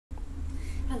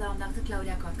Hello, I'm Dr.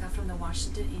 Claudia Cotca from the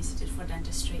Washington Institute for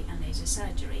Dentistry and Laser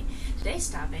Surgery. Today's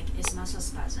topic is muscle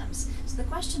spasms. So the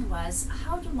question was,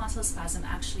 how do muscle spasms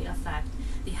actually affect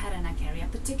the head and neck area,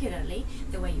 particularly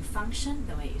the way you function,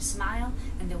 the way you smile,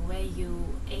 and the way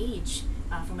you age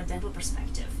from a dental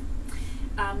perspective?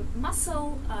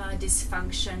 Muscle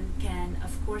dysfunction can,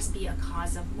 of course, be a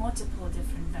cause of multiple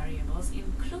different variables,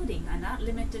 including and not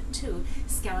limited to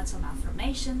skeletal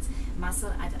malformations,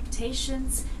 muscle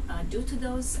adaptations due to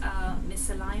those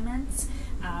misalignments,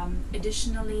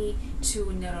 additionally to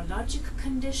neurologic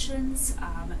conditions,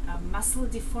 muscle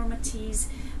deformities,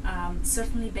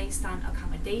 certainly based on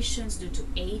accommodations due to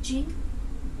aging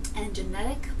and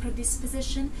genetic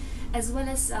predisposition, as well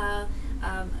as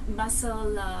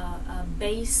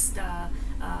muscle-based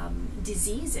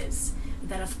diseases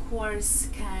that of course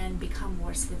can become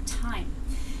worse with time.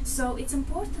 So it's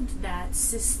important that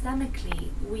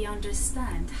systemically we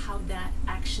understand how that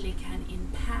actually can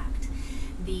impact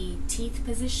the teeth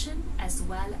position as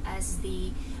well as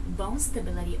the bone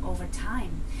stability over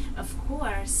time. Of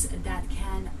course, that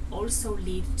can also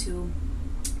lead to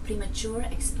premature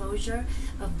exposure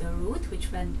of the root,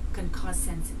 which can cause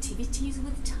sensitivities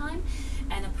with time,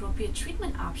 and appropriate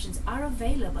treatment options are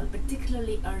available,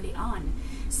 particularly early on.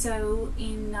 So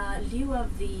in lieu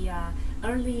of the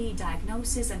early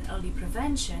diagnosis and early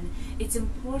prevention, it's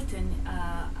important,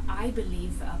 I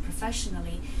believe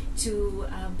professionally, to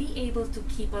be able to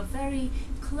keep a very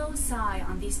close eye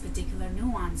on these particular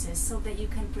nuances so that you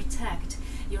can protect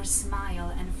your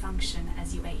smile and function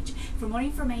as you age. For more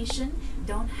information,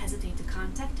 don't hesitate to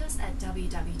contact us at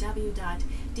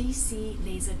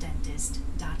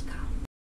www.dclaserdentist.com.